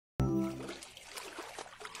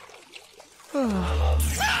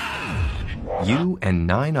You and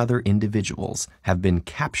 9 other individuals have been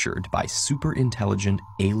captured by super-intelligent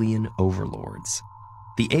alien overlords.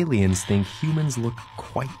 The aliens think humans look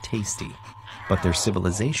quite tasty, but their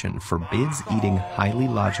civilization forbids eating highly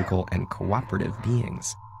logical and cooperative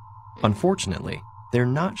beings. Unfortunately, they're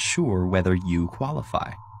not sure whether you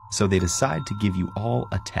qualify, so they decide to give you all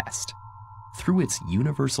a test. Through its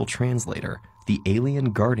universal translator, the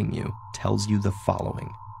alien guarding you tells you the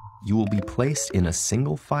following. You will be placed in a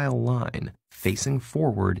single file line facing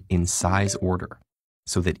forward in size order,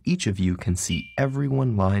 so that each of you can see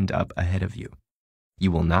everyone lined up ahead of you.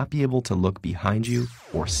 You will not be able to look behind you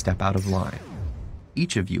or step out of line.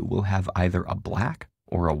 Each of you will have either a black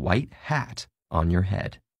or a white hat on your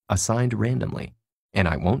head, assigned randomly, and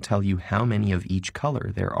I won't tell you how many of each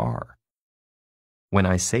color there are. When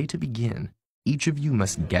I say to begin, each of you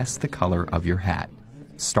must guess the color of your hat,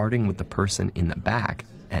 starting with the person in the back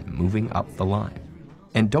and moving up the line.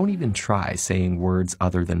 And don't even try saying words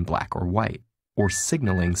other than black or white, or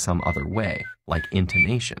signaling some other way, like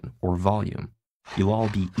intonation or volume. You'll all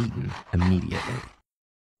be eaten immediately.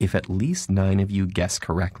 If at least 9 of you guess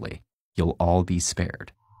correctly, you'll all be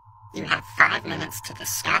spared. You have 5 minutes to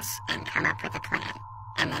discuss and come up with a plan,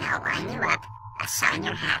 and then I'll line you up, assign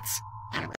your hats, and we'll